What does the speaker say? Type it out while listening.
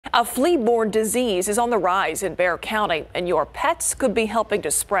A flea-borne disease is on the rise in Bexar County, and your pets could be helping to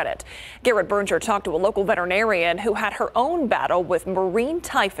spread it. Garrett Berger talked to a local veterinarian who had her own battle with marine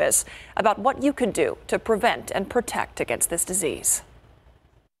typhus about what you could do to prevent and protect against this disease.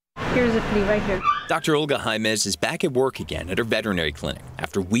 Here's a flea right here. Dr. Olga Jaimez is back at work again at her veterinary clinic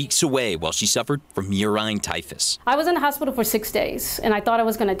after weeks away while she suffered from murine typhus. I was in the hospital for 6 days, and I thought I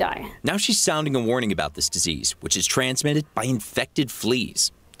was going to die. Now she's sounding a warning about this disease, which is transmitted by infected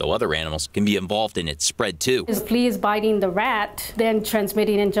fleas, though other animals can be involved in its spread too. The flea is biting the rat, then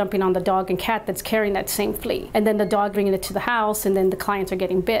transmitting and jumping on the dog and cat that's carrying that same flea. And then the dog bringing it to the house, and then the clients are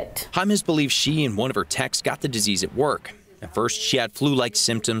getting bit. Jaimez believes she and one of her techs got the disease at work. At first, she had flu-like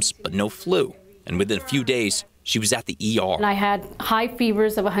symptoms, but no flu. And within a few days, she was at the ER. And I had high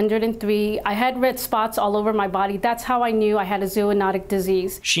fevers of 103. I had red spots all over my body. That's how I knew I had a zoonotic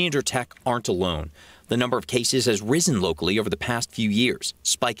disease. She and her tech aren't alone. The number of cases has risen locally over the past few years,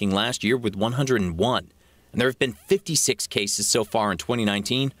 spiking last year with 101. And there have been 56 cases so far in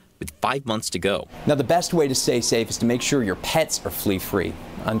 2019, with 5 months to go. Now, the best way to stay safe is to make sure your pets are flea-free.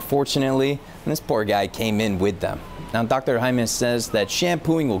 Unfortunately, this poor guy came in with them. Now, Dr. Jaimez says that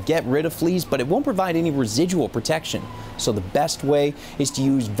shampooing will get rid of fleas, but it won't provide any residual protection. So the best way is to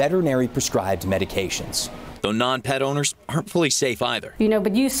use veterinary prescribed medications. Though non-pet owners aren't fully safe either.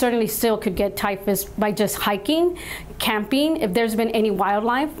 But you certainly still could get typhus by just hiking, camping, if there's been any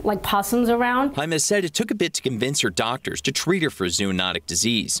wildlife, like possums around. Jaimez said it took a bit to convince her doctors to treat her for zoonotic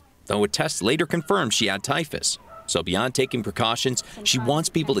disease, though a test later confirmed she had typhus. So beyond taking precautions, she wants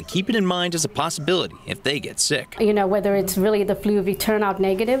people to keep it in mind as a possibility if they get sick. Whether it's really the flu, if you turn out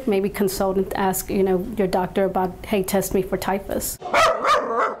negative, maybe consult and ask, your doctor about, hey, test me for typhus.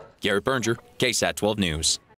 Garrett Berger, KSAT 12 News.